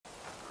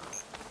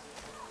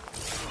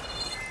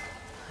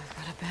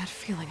bad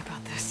feeling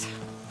about this.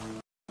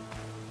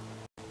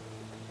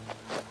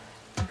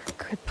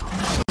 Could pull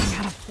something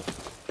out of...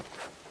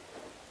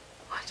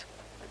 What?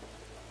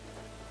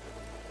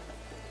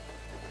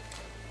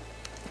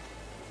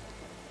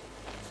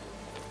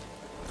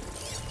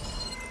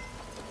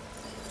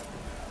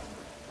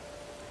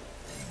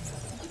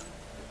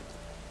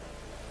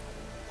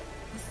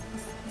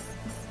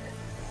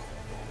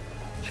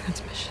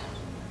 Transmission.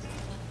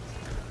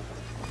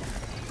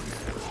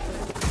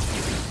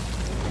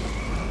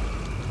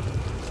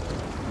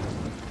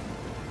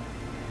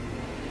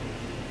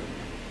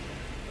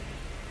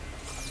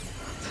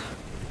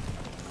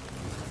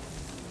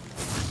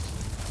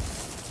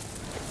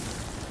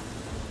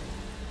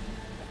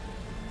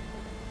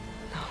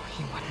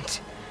 He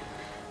wouldn't.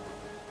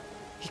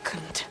 He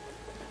couldn't.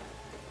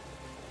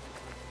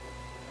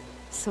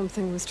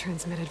 Something was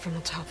transmitted from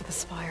the top of the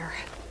spire.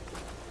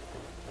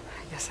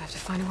 I guess I have to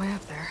find a way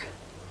up there.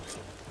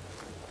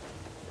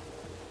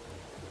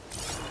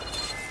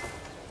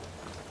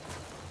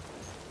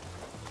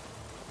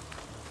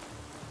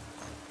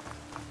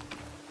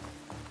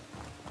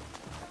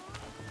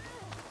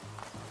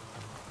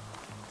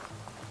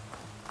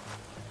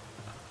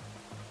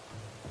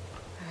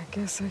 I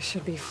guess I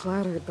should be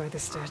flattered by the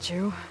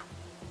statue.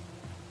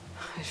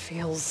 It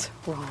feels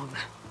wrong.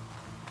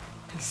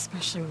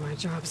 Especially when my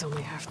job's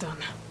only half done.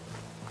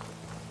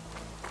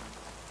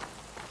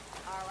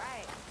 All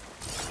right.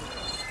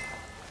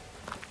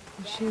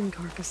 Machine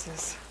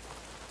carcasses.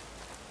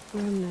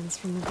 Remnants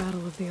from the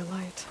Battle of the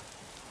Elite.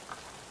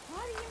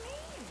 What do you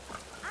mean?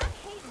 I'm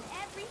hating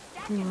every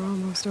We second. were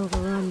almost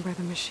overrun by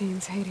the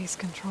machines Hades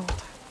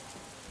controlled.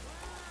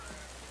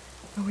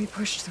 But we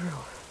pushed through.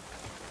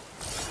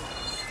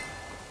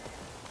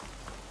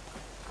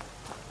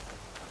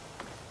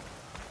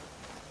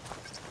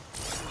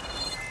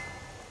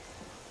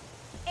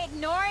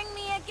 Ignoring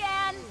me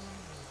again?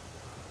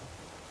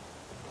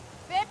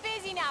 Bit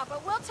busy now,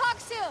 but we'll talk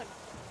soon.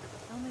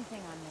 Only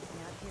thing I'm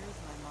missing out here is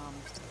my mom.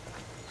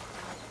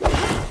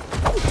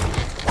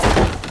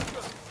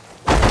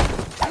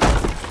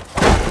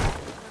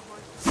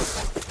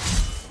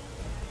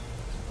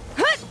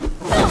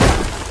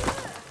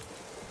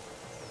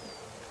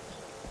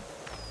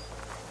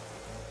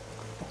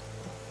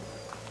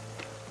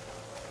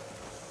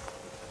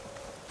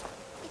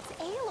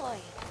 It's Aloy,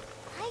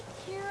 right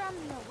here on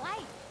the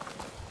light.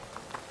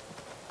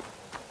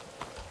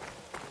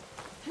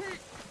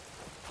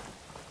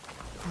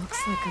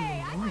 Looks like a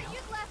I thought memorial.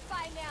 you'd left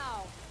by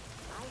now.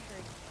 I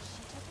heard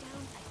she took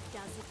down a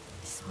dozen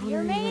spear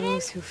Honoring maidens.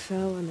 those who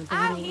fell in the Out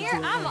Battle here,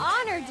 of the I'm Elite.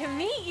 honored to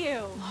meet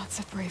you. Lots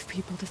of brave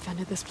people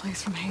defended this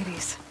place from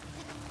Hades.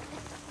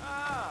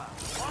 Ah,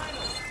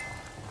 finally!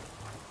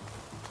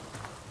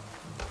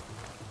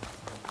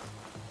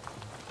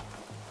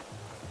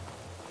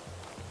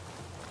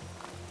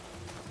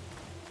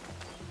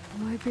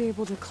 I might be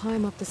able to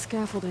climb up the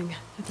scaffolding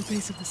at the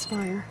base of the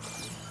spire.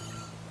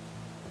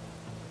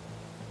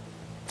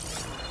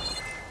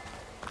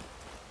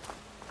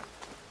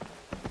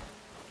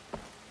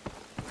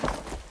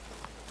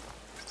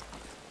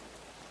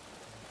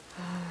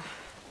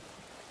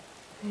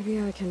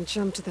 Maybe I can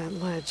jump to that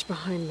ledge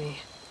behind me.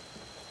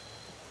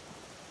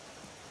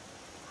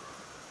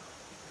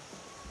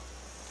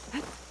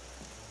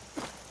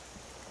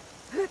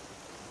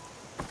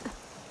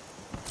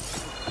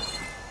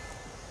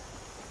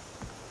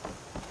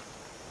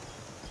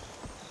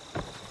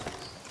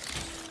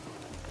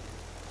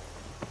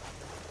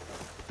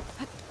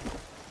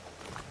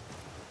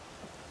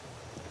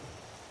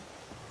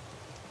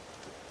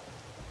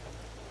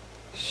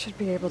 Should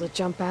be able to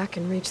jump back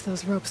and reach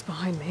those ropes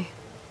behind me.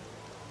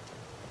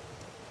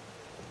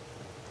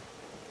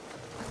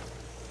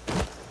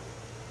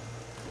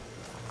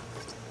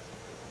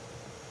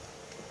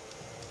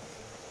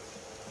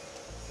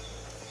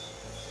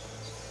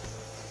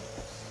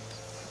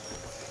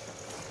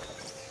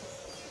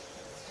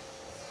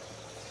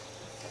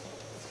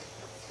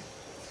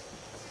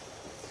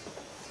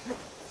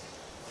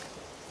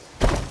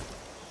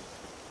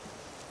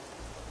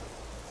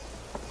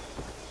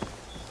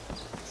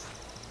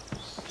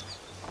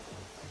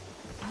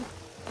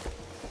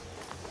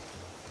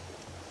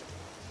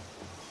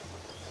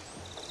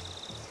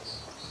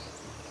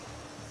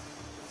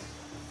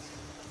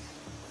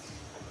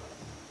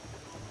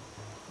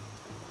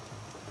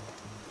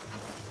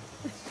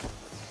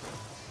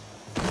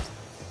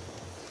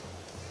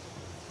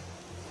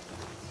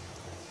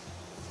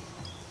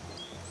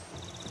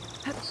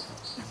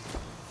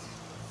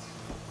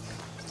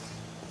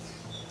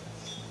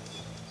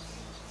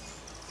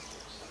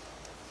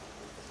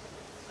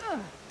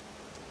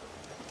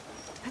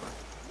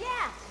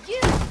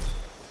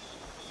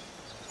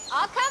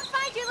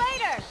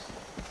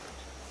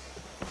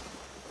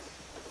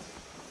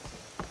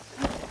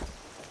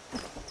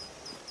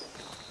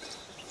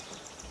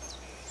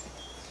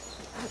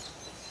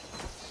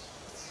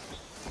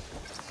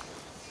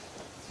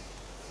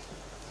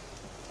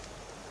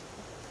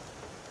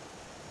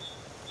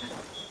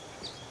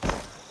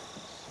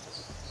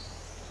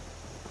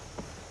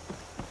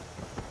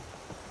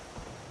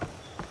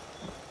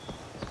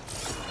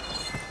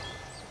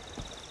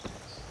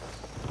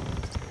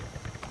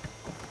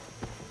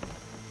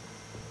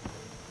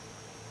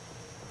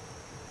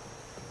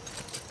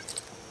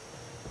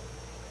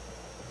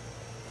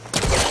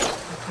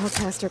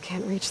 telecaster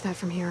can't reach that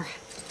from here.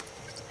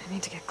 I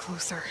need to get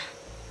closer.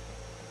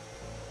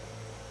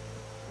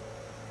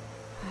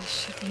 I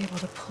should be able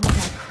to pull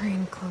that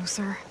crane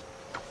closer.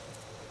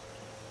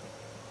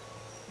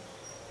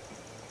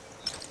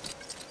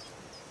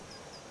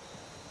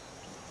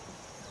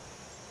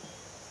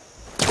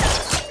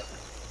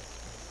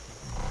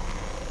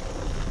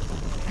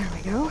 There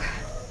we go.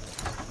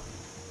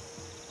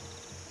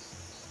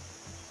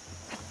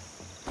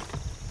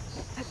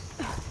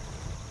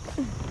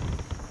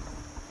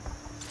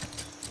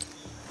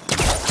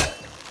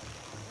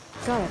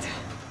 Got it.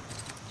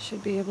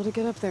 Should be able to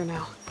get up there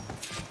now.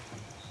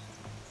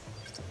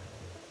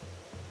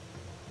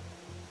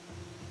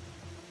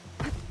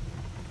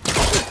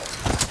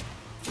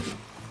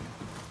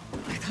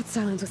 I thought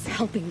Silence was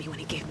helping me when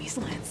he gave me his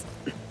lance.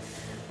 It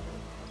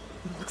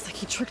looks like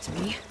he tricked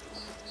me.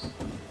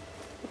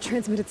 It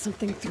transmitted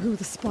something through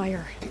the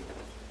spire.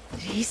 Did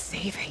he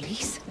save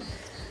Hades?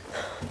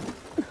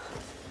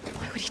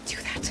 Why would he do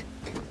that?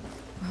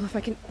 Well, if I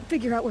can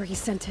figure out where he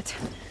sent it,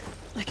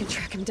 I can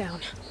track him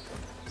down.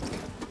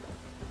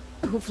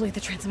 Hopefully the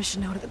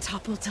transmission node at the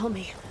top will tell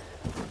me.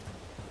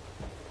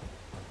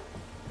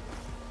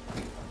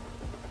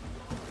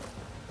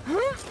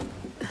 Huh?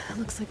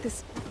 Looks like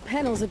this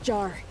panel's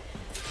ajar.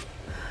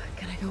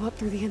 Can I go up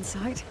through the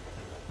inside?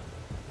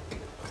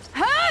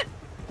 Huh?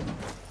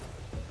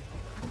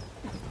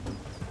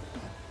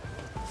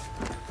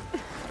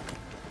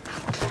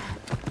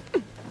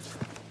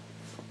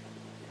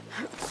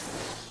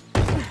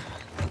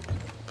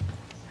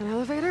 An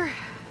elevator?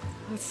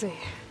 Let's see.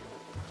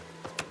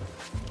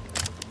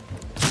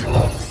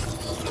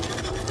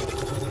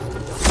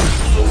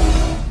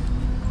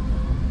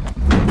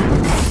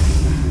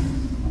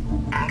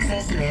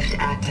 Access lift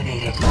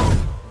activated.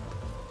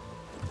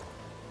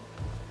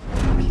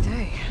 Lucky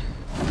day.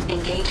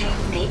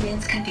 Engaging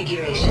maintenance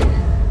configuration.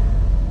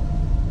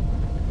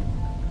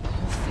 The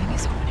whole thing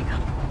is opening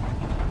up.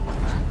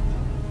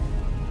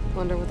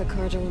 Wonder what the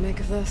Carja will make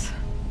of this.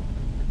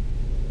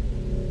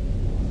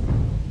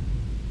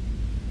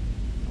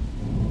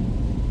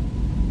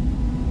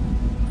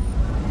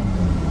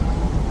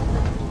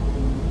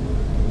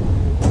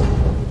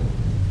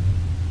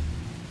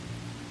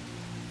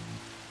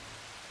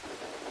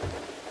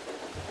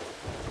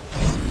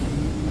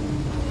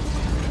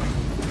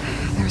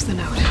 There's the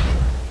note.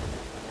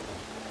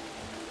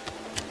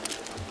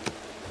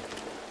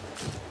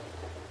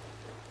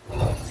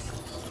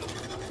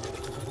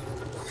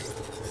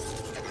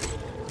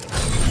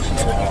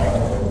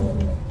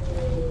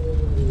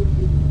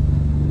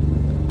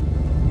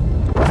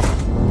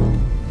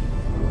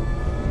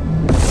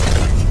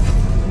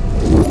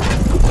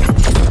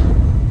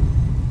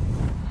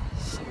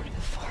 Sword of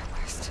the Far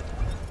West.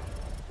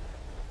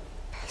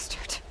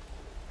 Bastard.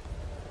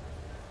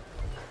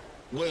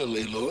 Well,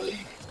 Aloy,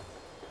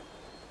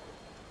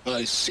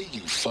 I see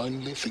you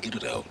finally figured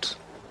it out.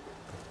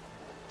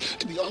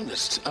 To be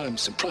honest, I'm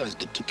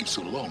surprised it took you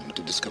so long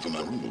to discover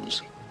my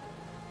ruse.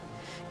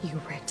 You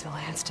rigged the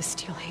lance to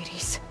steal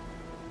Hades.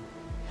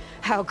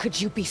 How could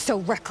you be so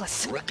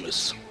reckless?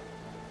 Reckless?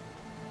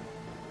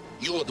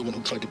 You're the one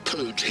who tried to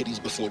purge Hades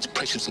before its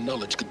precious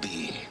knowledge could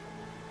be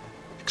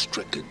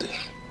extracted.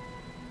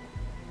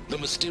 The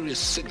mysterious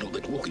signal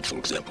that woke it, for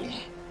example.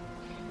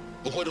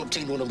 Or why to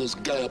obtain one of those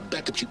Gaia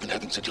backups you've been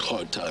having such a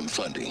hard time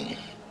finding.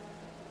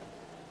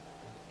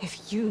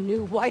 If you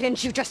knew, why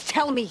didn't you just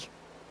tell me?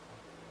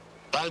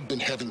 I've been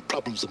having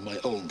problems of my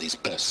own these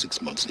past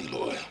 6 months,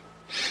 Aloy.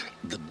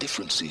 The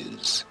difference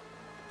is,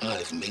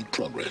 I've made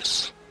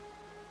progress.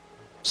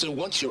 So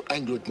once your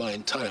anger at my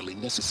entirely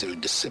necessary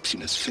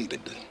deception has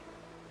faded,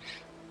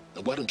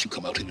 now why don't you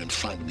come out here and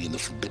find me in the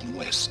Forbidden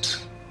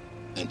West,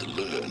 and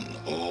learn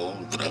all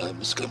that I've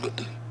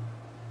discovered?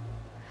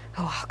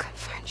 Oh, I'll come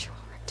find you,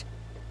 all right.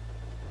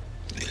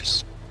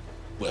 Yes.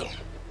 Well,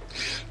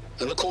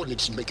 the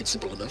coordinates make it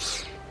simple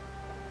enough.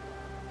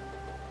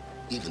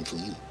 Even for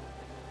you.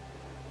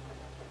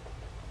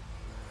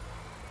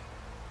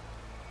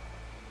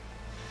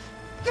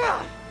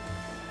 Ugh!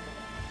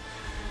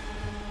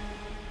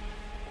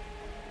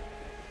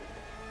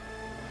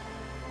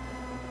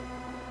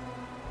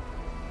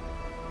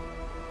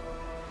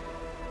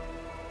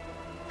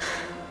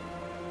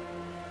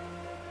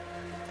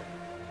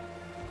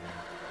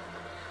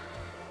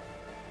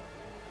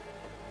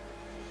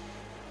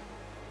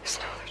 There's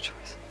no other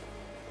choice.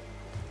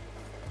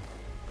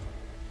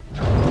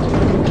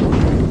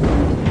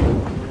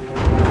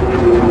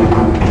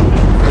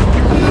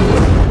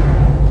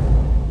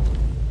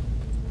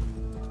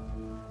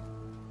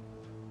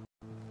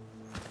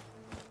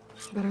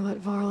 Better let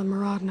Varl and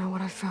Murad know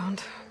what I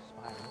found.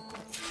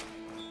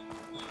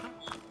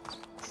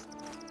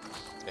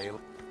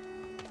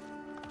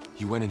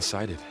 You went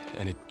inside it,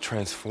 and it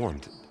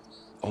transformed.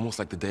 Almost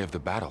like the day of the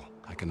battle.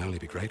 I can only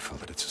be grateful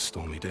that it's a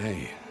stormy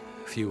day.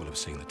 Few will have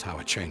seen the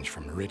tower change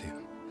from Meridian.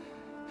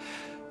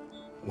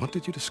 What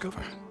did you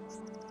discover?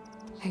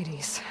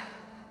 Hades.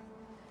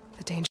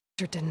 The danger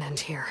didn't end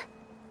here.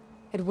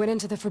 It went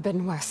into the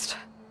Forbidden West.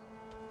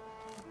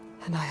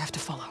 And I have to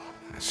follow.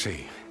 I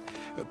see.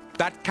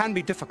 That can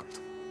be difficult.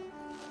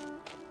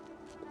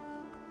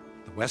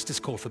 The West is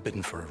called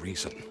Forbidden for a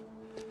reason.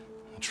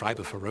 A tribe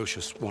of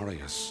ferocious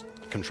warriors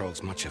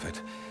controls much of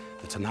it,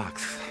 the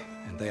Tenakth,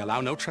 and they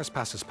allow no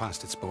trespassers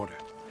past its border.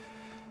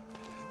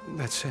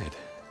 That said,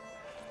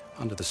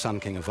 under the Sun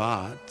King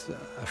Avad,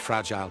 a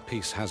fragile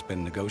peace has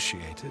been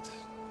negotiated,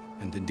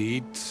 and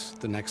indeed,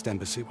 the next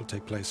embassy will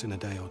take place in a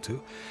day or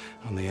two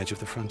on the edge of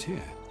the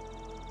frontier.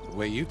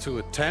 Were you to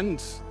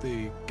attend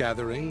the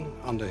gathering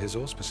under his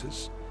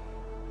auspices,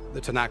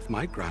 the Tenakth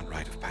might grant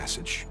right of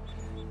passage,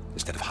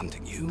 instead of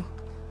hunting you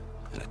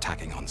and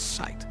attacking on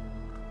sight.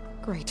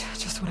 Great,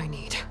 just what I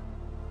need.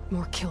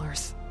 More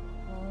killers.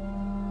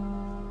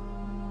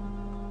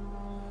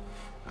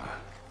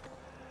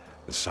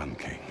 The Sun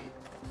King.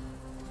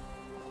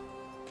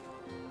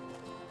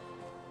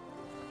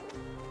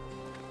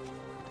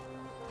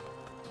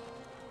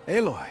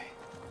 Aloy,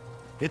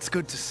 it's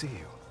good to see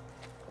you.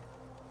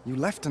 You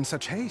left in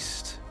such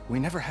haste. We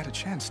never had a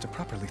chance to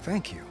properly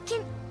thank you.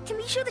 Can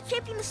we show the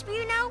champion the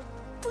spear now?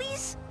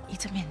 Please?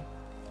 Itamin,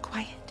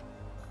 quiet.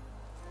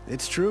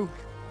 It's true.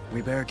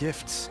 We bear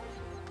gifts.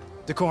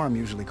 Decorum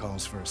usually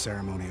calls for a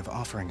ceremony of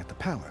offering at the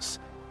palace,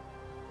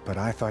 but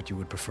I thought you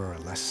would prefer a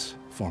less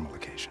formal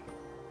occasion.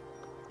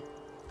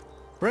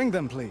 Bring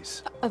them,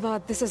 please.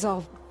 Avad, this is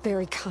all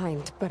very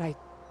kind, but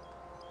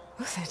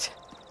Who's it?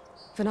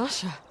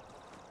 Vanasha.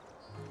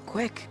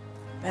 Quick,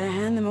 better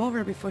hand them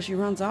over before she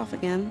runs off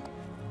again.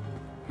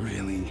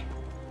 Really?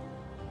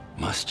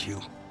 Must you?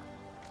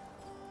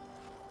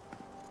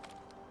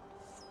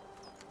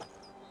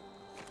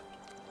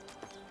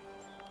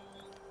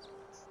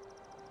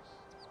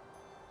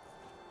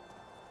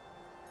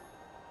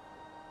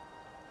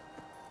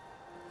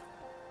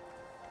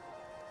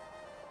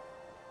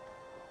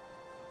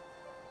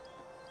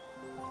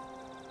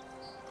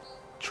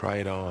 Try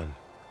it on.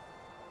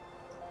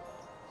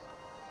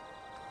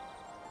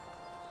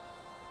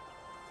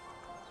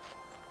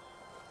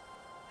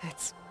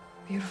 It's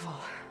beautiful.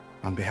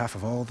 On behalf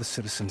of all the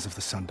citizens of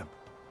the Sundom,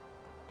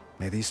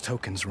 may these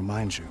tokens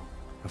remind you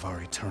of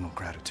our eternal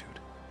gratitude.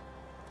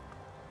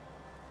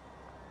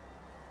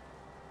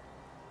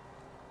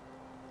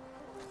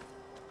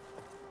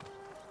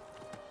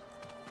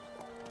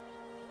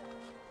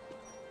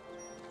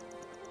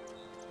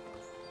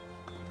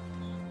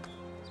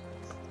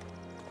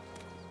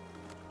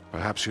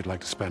 Perhaps you'd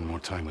like to spend more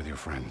time with your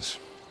friends.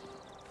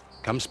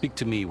 Come speak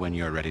to me when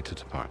you're ready to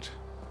depart.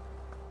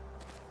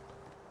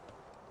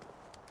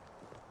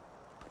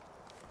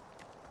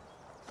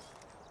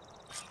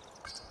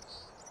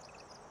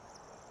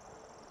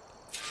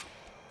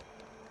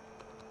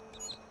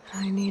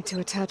 I need to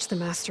attach the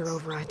master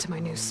override to my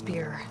new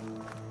spear.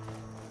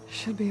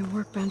 Should be a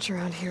workbench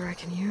around here I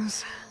can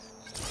use.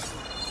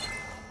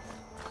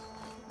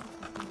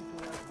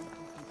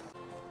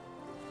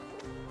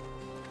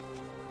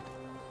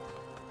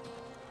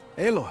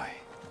 Aloy,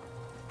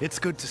 it's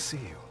good to see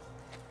you.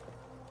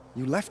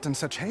 You left in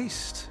such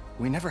haste.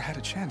 We never had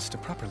a chance to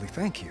properly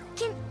thank you.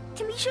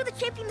 Can we show the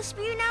champion the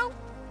spear now?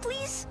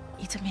 Please?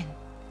 Itamin,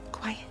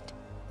 quiet.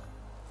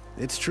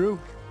 It's true.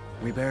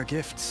 We bear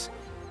gifts.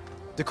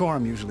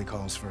 Decorum usually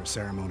calls for a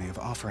ceremony of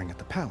offering at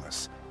the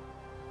palace,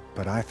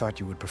 but I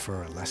thought you would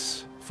prefer a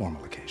less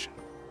formal occasion.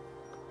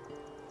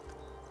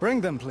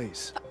 Bring them,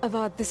 please.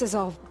 Avad, this is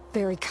all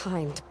very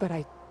kind, but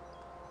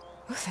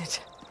Who's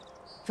it?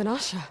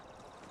 Vanasha.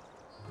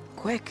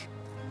 Quick,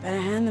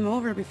 better hand them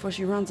over before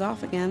she runs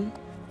off again.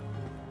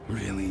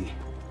 Really?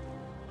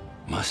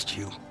 Must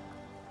you?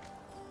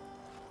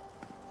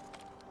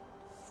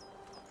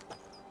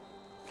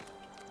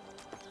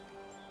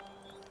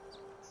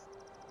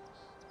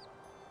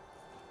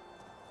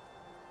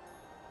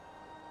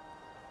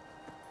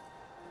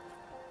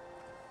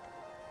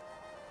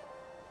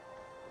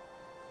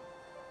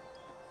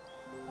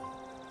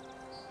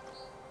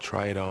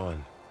 Try it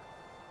on.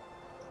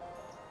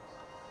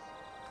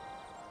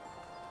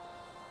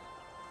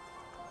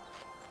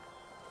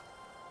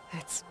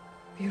 It's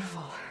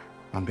beautiful.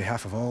 On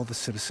behalf of all the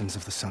citizens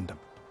of the Sundom,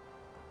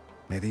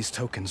 may these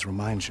tokens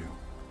remind you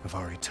of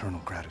our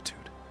eternal gratitude.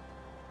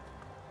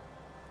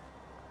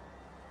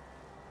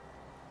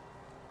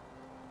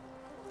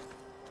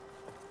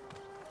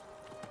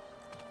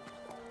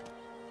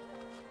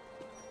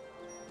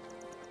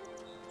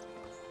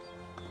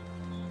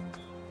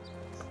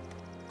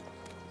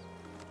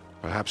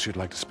 Perhaps you'd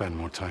like to spend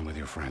more time with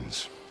your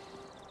friends.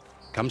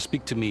 Come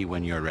speak to me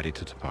when you're ready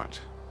to depart.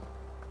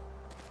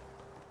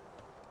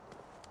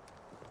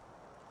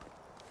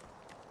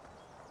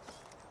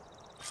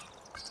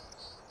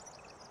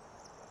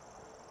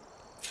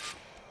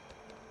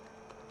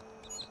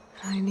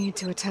 I need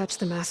to attach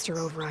the master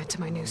override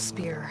to my new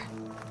spear.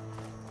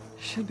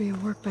 Should be a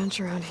workbench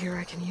around here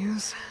I can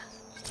use.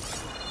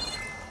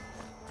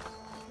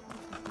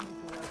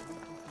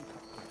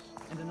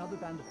 And another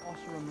band of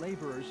Osserum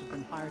laborers have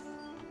been hired.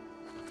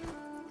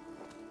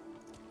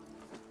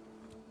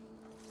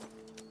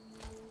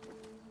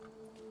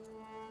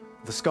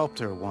 The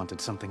sculptor wanted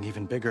something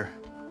even bigger,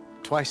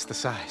 twice the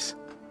size,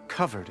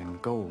 covered in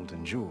gold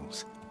and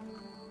jewels.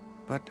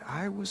 but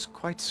I was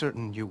quite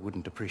certain you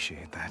wouldn't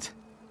appreciate that.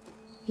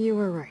 You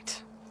were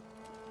right.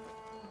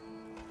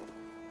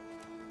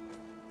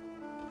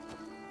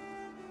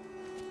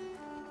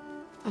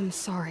 I'm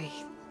sorry,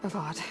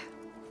 Avad.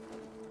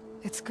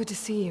 It's good to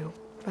see you,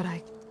 but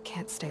I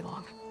can't stay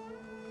long.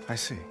 I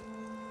see.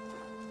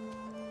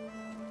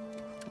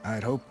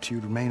 I'd hoped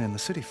you'd remain in the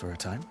city for a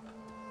time.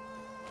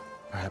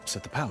 Perhaps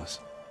at the palace.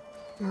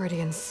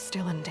 Meridian's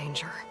still in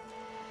danger,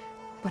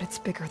 but it's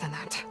bigger than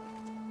that.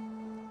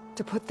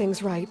 To put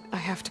things right, I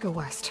have to go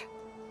west.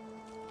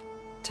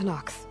 To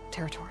Nixxes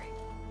territory.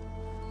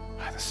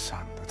 By the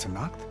sun, that's a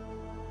Nixxes?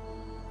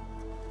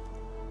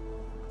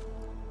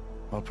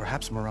 Well,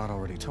 perhaps Murad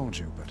already told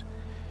you, but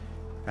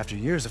after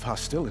years of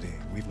hostility,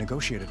 we've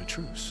negotiated a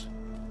truce,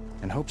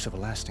 in hopes of a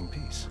lasting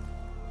peace.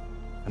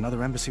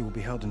 Another embassy will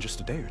be held in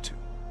just a day or two.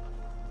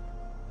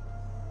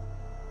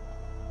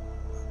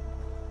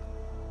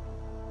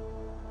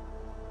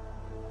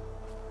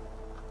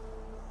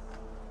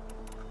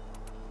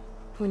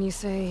 When you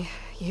say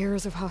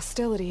years of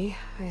hostility,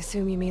 I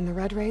assume you mean the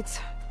Red Raids?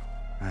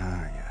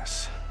 Ah,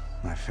 yes.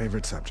 My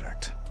favorite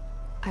subject.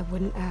 I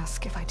wouldn't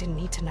ask if I didn't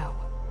need to know.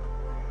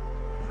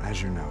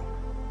 As you know,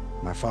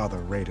 my father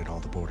raided all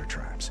the border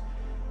tribes.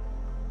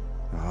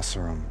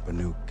 Asurum,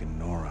 Banuk, and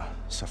Nora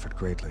suffered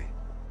greatly,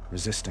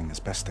 resisting as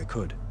best they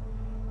could.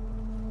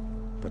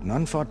 But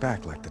none fought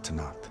back like the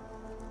Tenakth.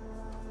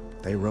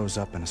 They rose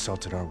up and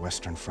assaulted our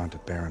western front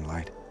at Barren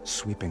Light,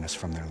 sweeping us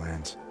from their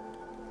lands.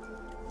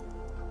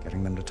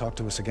 Getting them to talk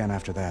to us again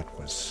after that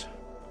was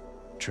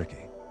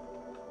tricky.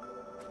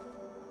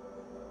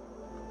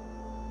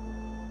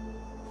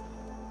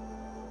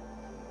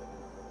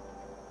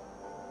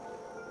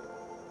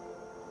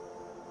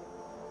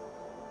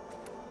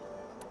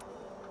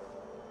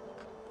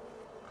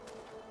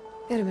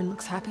 Itaman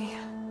looks happy.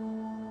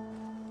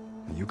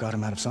 You got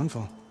him out of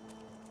Sunfall.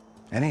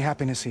 Any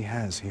happiness he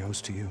has, he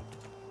owes to you.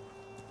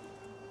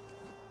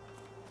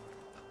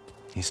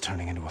 He's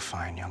turning into a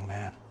fine young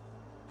man,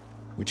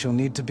 which he'll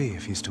need to be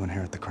if he's to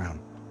inherit the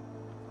crown.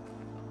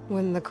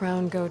 Wouldn't the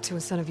crown go to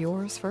a son of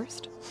yours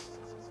first?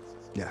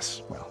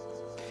 Yes, well,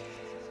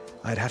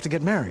 I'd have to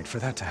get married for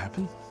that to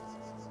happen.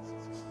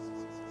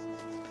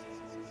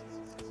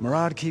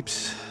 Murad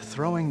keeps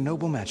throwing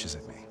noble matches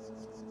at me.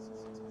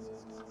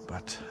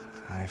 But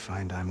I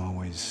find I'm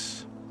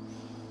always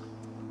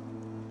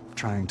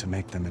trying to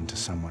make them into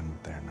someone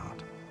they're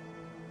not.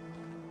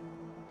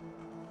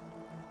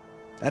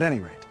 At any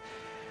rate,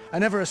 I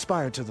never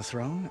aspired to the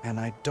throne, and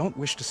I don't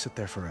wish to sit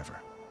there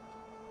forever.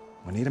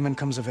 When Itaman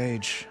comes of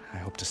age, I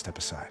hope to step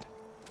aside.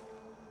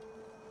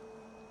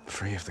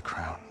 Free of the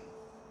crown.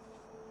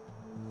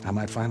 I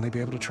might finally be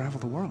able to travel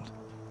the world.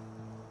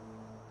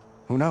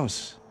 Who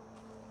knows?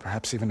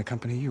 Perhaps even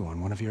accompany you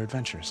on one of your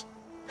adventures.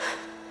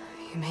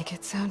 You make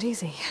it sound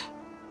easy.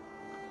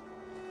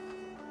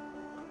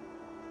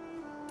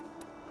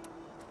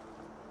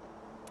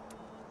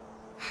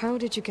 How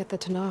did you get the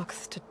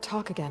Tenakth to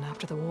talk again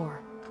after the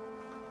war?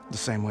 The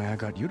same way I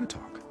got you to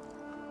talk.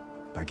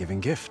 By giving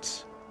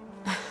gifts.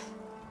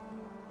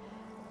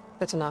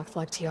 The Tenakth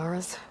like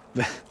tiaras?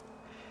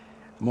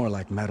 More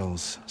like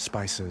medals,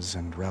 spices,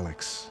 and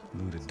relics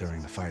looted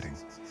during the fighting.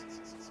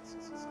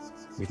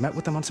 We've met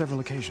with them on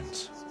several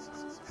occasions,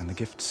 and the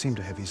gifts seem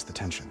to have eased the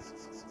tension.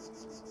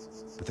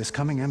 But this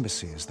coming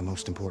embassy is the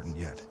most important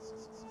yet.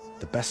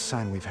 The best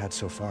sign we've had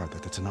so far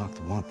that the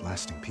Tenakth want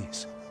lasting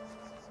peace.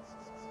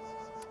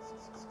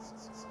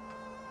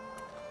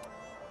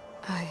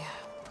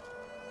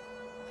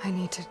 I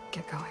need to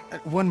get going.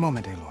 One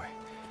moment, Aloy.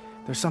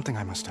 There's something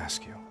I must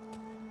ask you.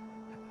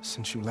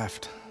 Since you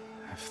left,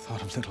 I've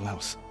thought of little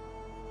else.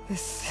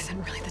 This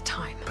isn't really the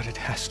time. But it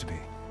has to be.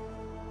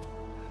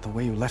 The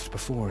way you left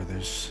before,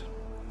 there's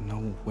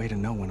no way to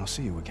know when I'll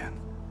see you again.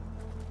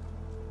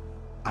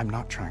 I'm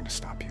not trying to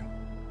stop you,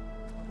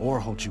 or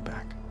hold you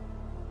back.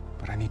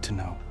 But I need to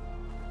know.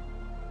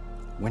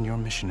 When your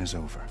mission is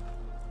over,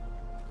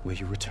 will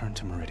you return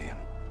to Meridian?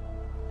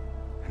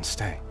 And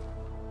stay?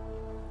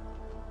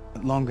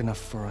 Long enough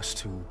for us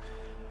to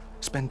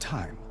spend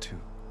time, to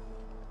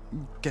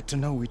get to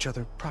know each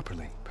other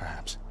properly,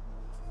 perhaps.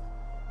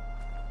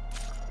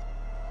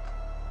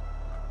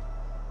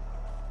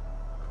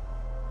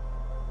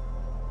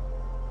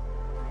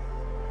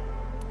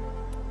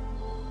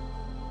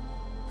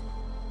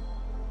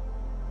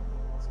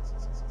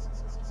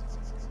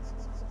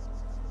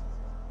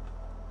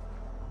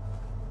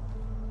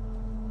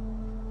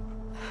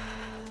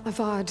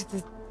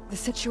 Avad, the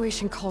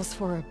situation calls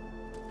for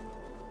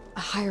a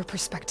higher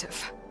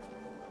perspective.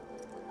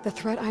 The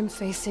threat I'm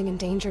facing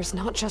endangers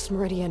not just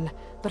Meridian,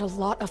 but a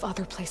lot of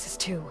other places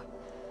too.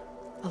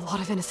 A lot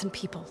of innocent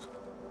people.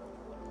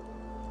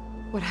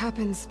 What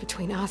happens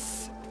between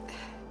us,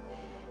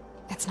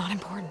 it's not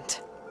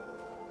important.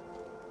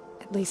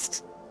 At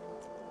least,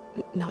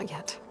 not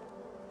yet.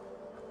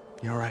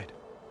 You're right.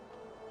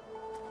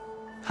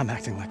 I'm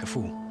acting like a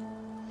fool.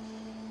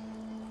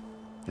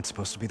 It's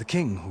supposed to be the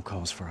king who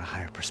calls for a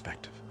higher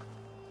perspective.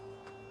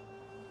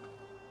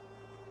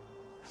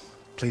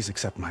 Please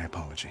accept my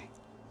apology.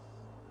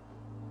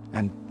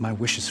 and my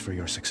wishes for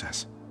your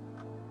success.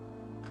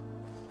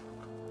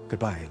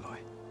 Goodbye, Aloy.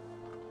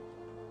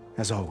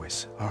 As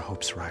always, our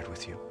hopes ride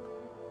with you.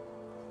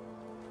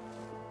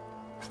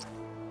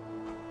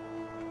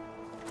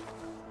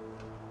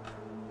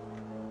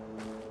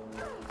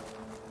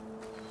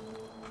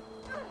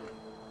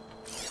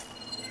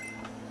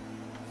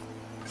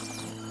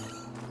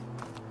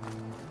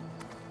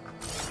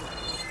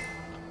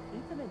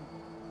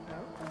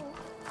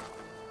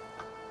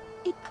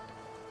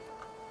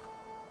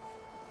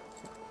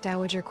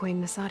 Dowager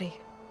Queen Nasadi.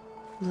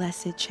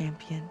 Blessed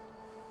champion.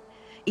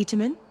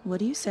 Itamen, what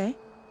do you say?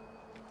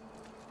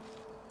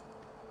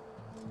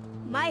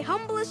 My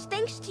humblest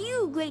thanks to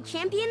you, great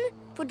champion,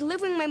 for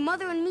delivering my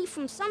mother and me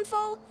from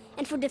Sunfall,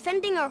 and for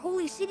defending our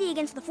holy city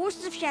against the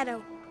forces of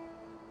Shadow.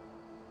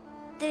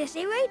 Did I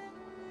say right?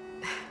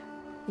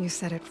 You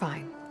said it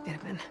fine,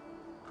 Itamen.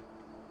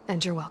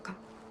 And you're welcome.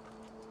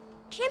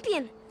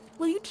 Champion,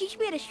 will you teach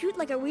me how to shoot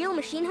like a real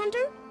machine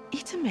hunter?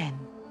 Itamen.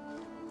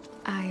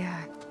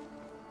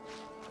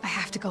 I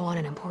have to go on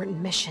an important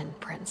mission,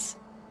 Prince.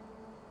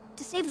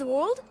 To save the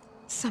world?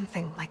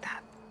 Something like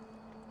that.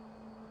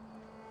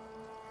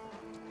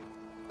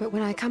 But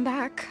when I come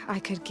back, I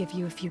could give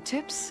you a few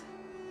tips.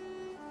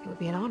 It would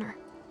be an honor.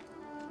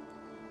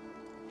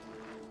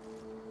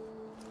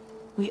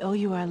 We owe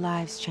you our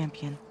lives,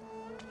 champion,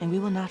 and we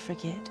will not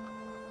forget.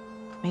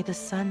 May the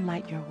sun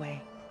light your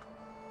way.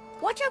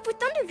 Watch out for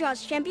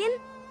Thunderjaws, champion!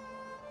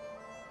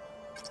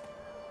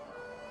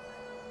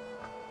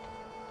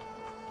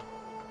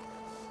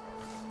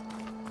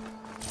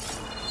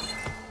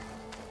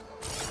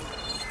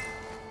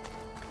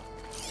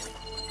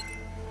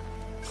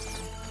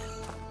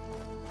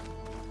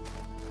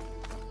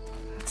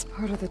 That's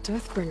part of the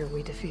Deathbringer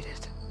we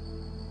defeated.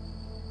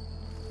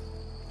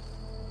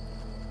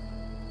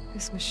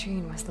 This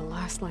machine was the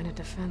last line of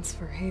defense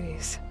for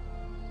Hades.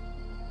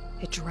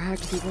 It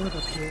dragged the orb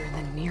up here and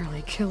then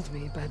nearly killed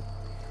me, but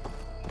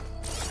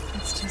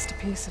it's just a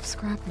piece of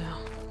scrap now.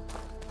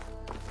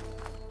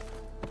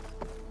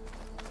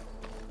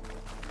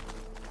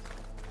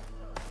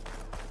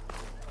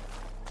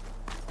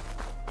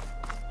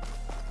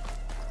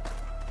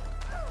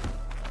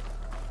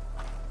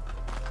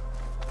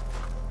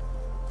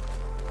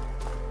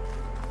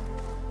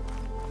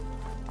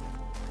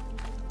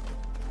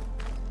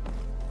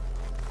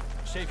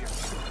 Savior,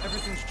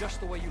 everything's just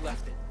the way you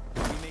left it.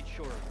 We made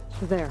sure of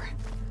it. There,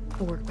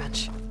 the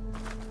workbench.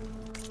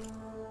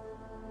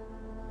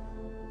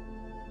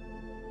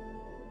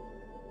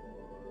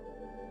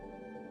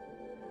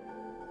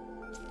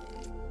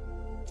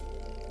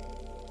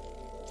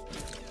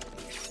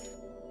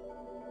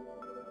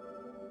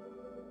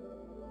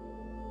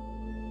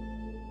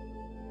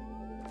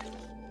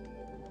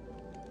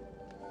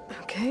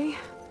 Okay,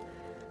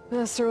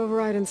 master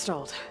override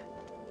installed.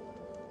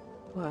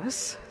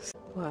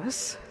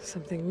 Plus,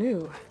 something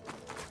new.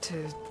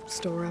 To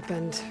store up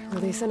and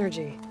release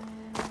energy.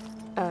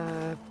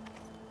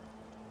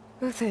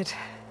 Uthid,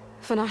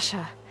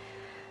 Vanasha.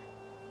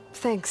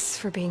 Thanks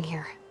for being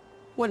here.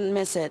 Wouldn't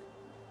miss it,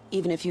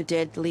 even if you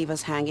did leave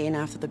us hanging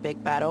after the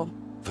big battle.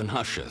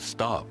 Vanasha,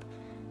 stop.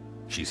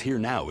 She's here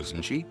now,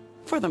 isn't she?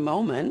 For the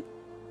moment.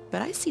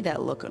 But I see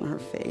that look on her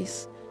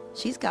face.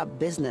 She's got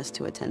business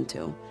to attend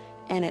to,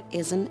 and it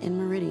isn't in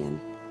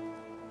Meridian.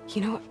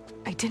 You know,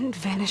 I didn't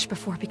vanish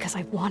before because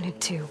I wanted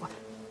to.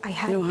 I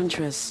had... No,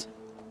 Huntress.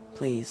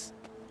 Please.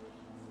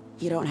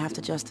 You don't have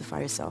to justify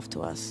yourself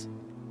to us.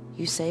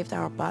 You saved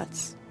our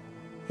butts.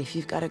 If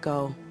you've got to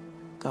go,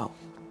 go.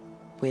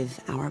 With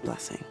our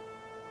blessing.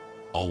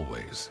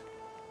 Always.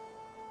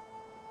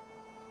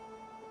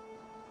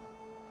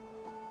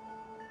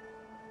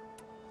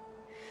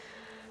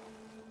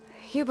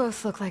 You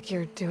both look like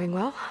you're doing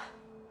well.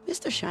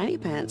 Mr. Shiny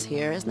Pants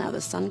here is now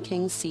the Sun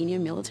King's senior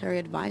military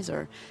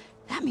advisor.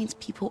 That means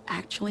people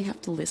actually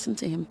have to listen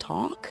to him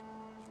talk?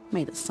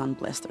 May the sun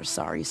bless their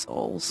sorry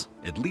souls.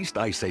 At least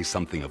I say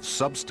something of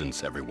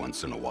substance every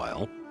once in a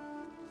while.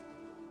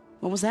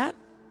 What was that?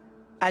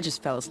 I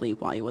just fell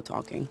asleep while you were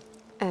talking.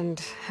 And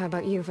how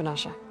about you,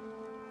 Vanasha?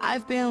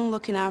 I've been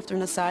looking after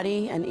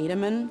Nasadi and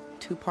Itamen.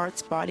 2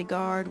 parts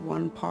bodyguard,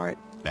 1 part...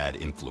 Bad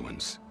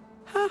influence.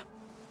 Huh.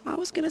 I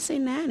was gonna say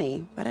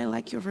nanny, but I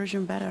like your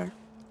version better.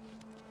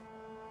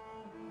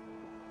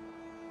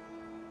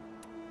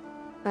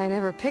 I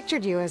never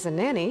pictured you as a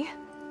nanny.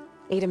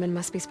 Itamen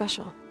must be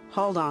special.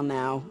 Hold on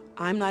now.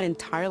 I'm not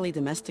entirely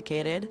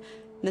domesticated.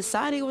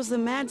 Nasadi was the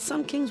Mad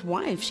Sun King's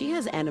wife. She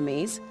has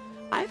enemies.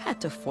 I've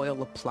had to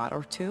foil a plot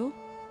or 2.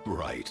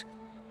 Right.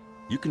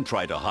 You can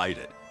try to hide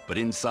it, but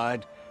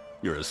inside,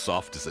 you're as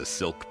soft as a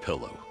silk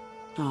pillow.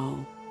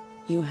 Oh,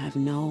 you have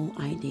no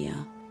idea.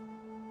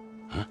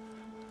 Huh?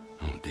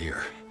 Oh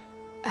dear.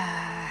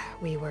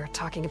 We were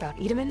talking about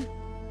Itamen?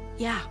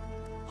 Yeah.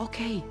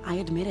 Okay, I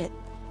admit it.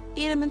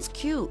 Itamen's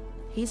cute.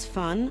 He's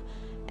fun.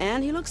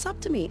 And he looks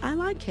up to me. I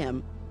like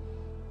him.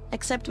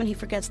 Except when he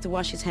forgets to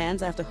wash his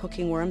hands after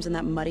hooking worms in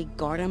that muddy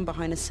garden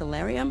behind a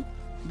solarium.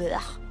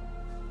 Blech.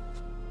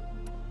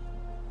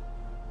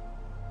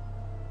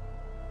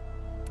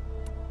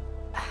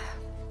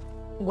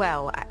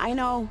 Well, I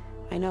know.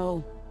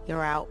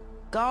 You're out.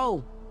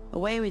 Go!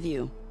 Away with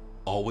you.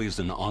 Always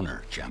an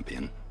honor,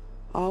 champion.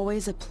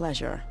 Always a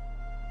pleasure.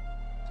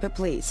 But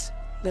please,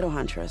 little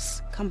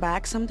huntress, come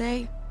back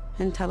someday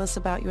and tell us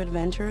about your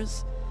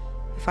adventures.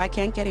 If I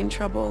can't get in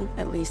trouble,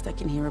 at least I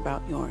can hear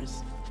about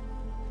yours.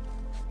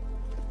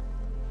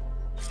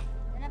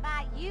 Nothing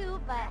about you,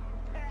 but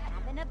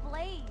having a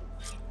blaze.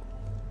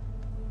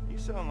 You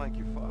sound like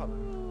your father.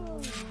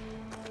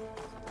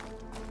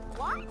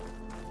 What?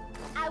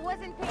 I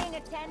wasn't paying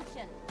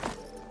attention.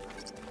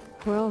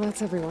 Well,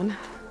 that's everyone.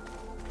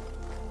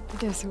 I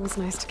guess it was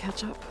nice to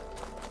catch up.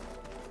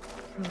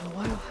 For a little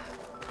while.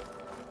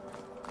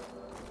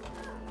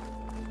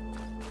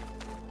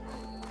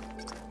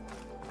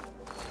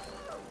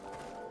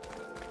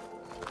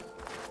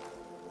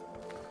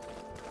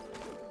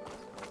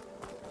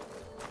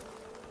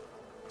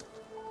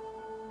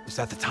 Is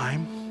that the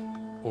time?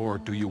 Or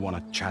do you want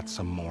to chat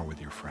some more with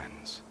your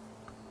friends?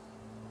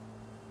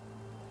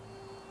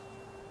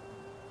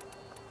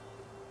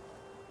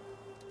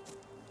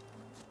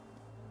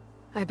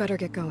 I better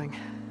get going.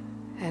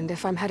 And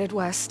if I'm headed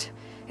west,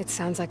 it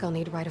sounds like I'll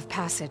need rite of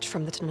passage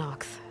from the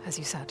Tenakth, as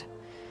you said.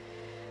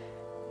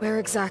 Where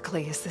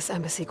exactly is this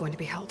embassy going to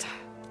be held?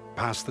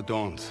 Past the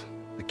Daunt,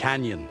 the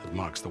canyon that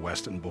marks the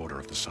western border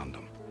of the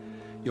Sundom.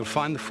 You'll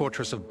find the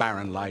fortress of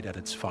Barren Light at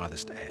its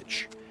farthest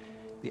edge.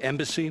 The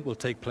embassy will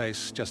take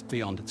place just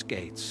beyond its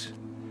gates.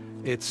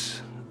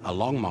 It's a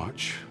long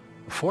march,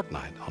 a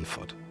fortnight on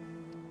foot.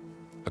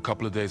 A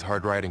couple of days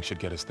hard riding should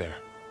get us there.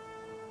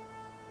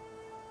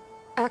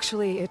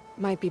 Actually, it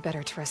might be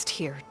better to rest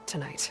here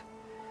tonight.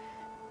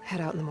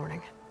 Head out in the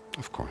morning.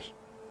 Of course.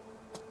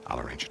 I'll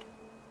arrange it.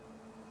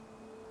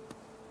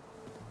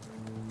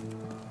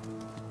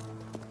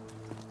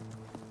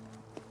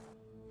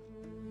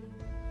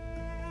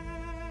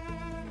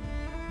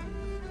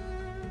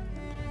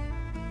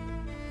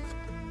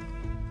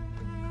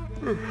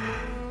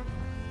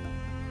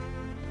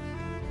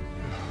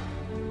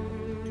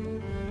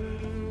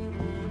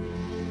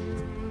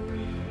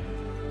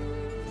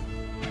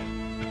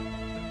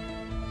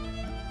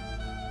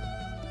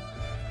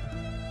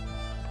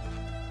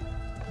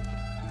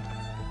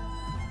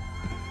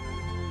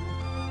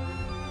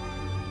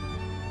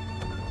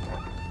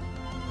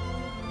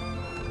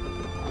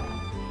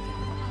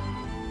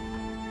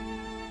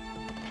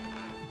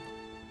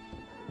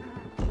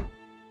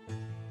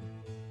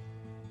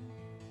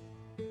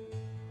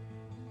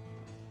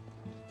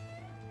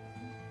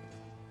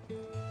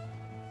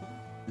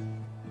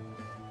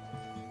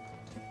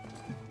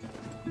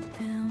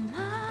 Am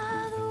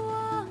I the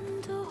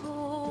one to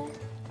hold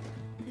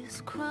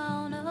this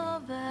crown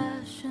of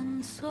ash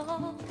and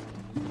salt?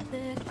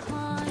 Their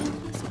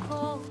kindness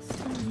calls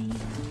to me.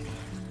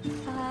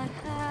 I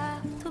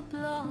have to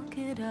block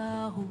it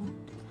out.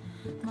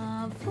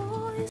 My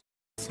voice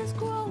has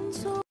grown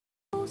so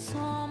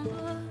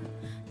somber.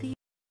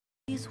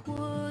 These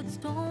words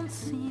don't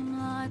seem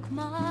like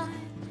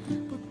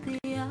mine, but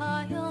the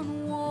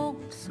iron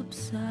won't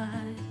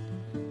subside.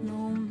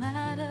 No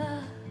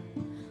matter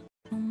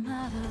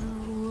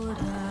what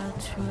I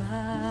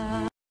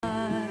try.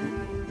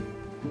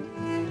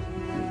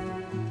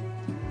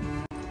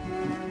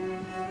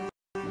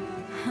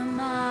 Am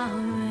I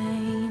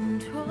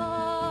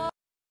raindrops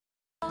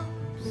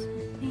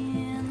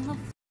in the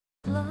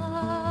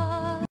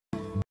flood?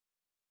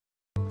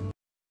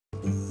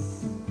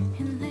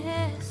 In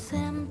this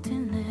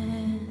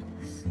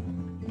emptiness,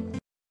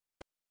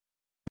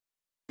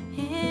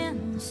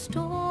 in the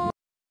storm.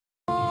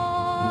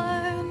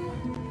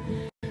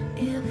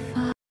 If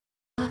I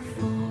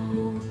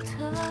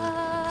falter,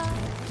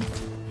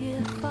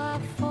 if I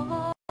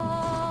fall,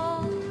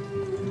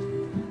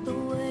 the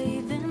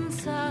wave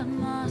inside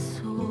my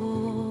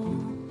soul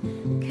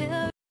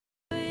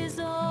carries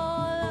all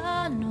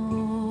I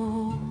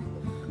know.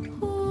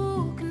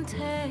 Who can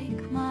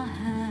take my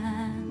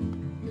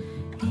hand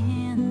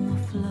in the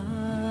flood?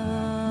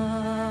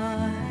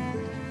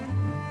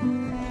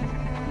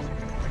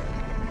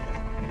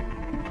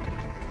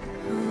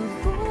 Her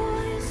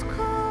voice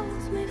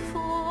calls me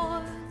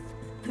forth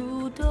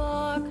through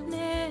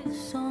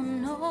darkness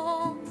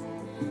unknown.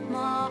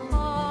 My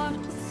heart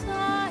with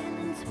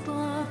silence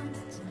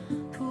burns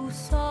through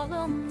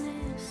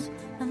solemnness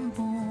and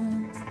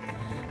bone.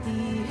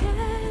 The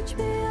edge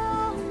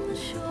beyond the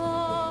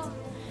shore,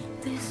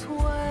 this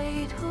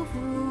weight of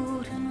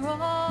root and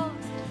rod.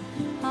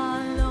 I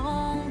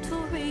long to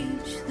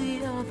reach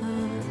the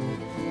other,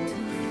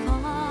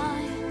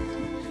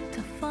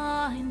 to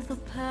find the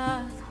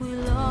path we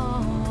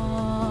lost.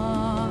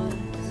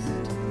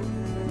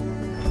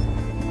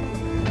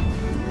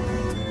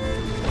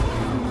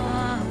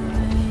 My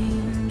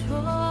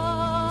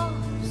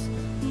raindrops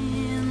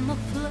in the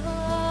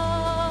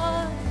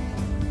flood,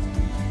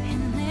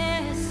 in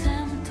this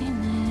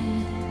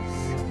emptiness,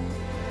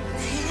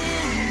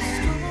 in the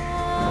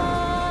storm.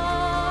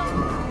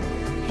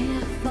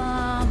 If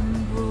I'm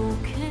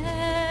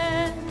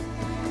broken,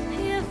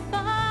 if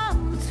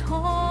I'm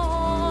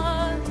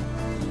torn,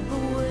 the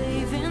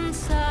wave inside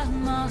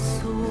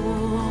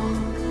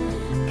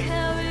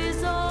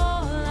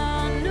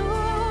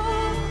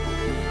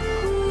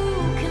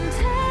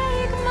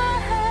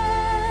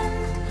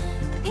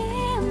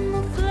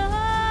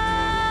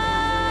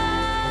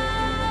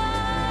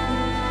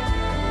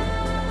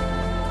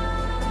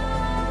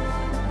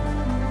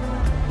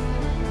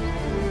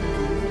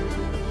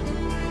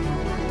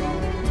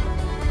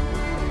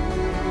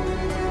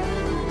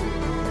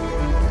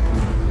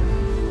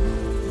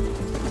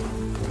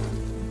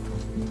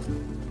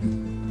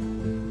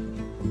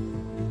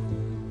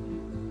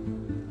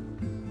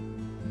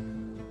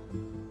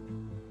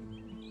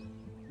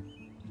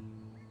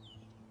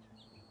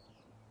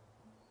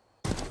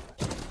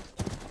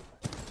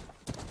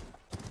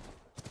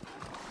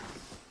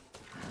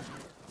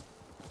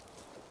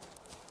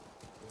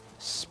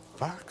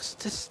sparks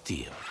to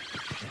steel.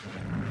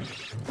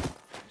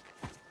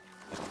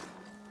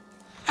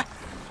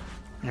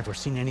 Never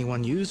seen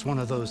anyone use one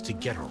of those to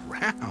get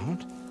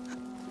around.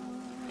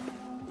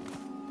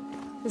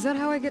 Is that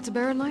how I get to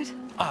Barren Light?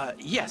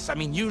 Yes, I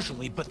mean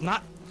usually, but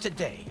not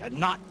today.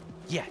 Not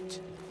yet.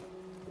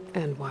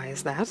 And why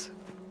is that?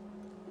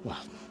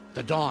 Well,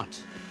 the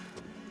Daunt.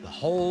 The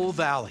whole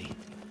valley.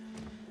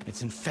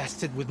 It's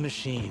infested with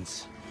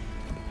machines.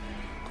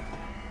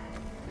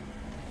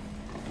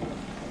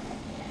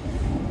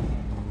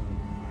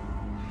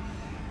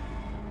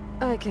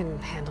 I can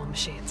handle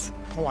machines.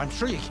 Oh, I'm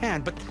sure you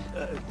can, but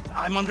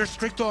I'm under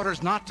strict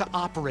orders not to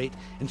operate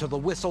until the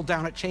whistle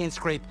down at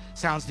Chainscrape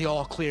sounds the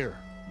all clear.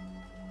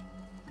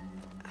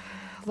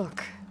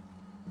 Look,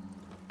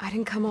 I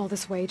didn't come all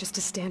this way just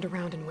to stand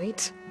around and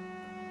wait.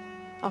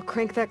 I'll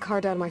crank that car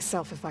down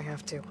myself if I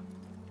have to.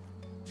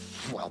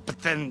 Well, but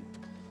then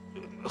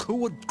who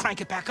would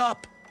crank it back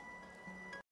up?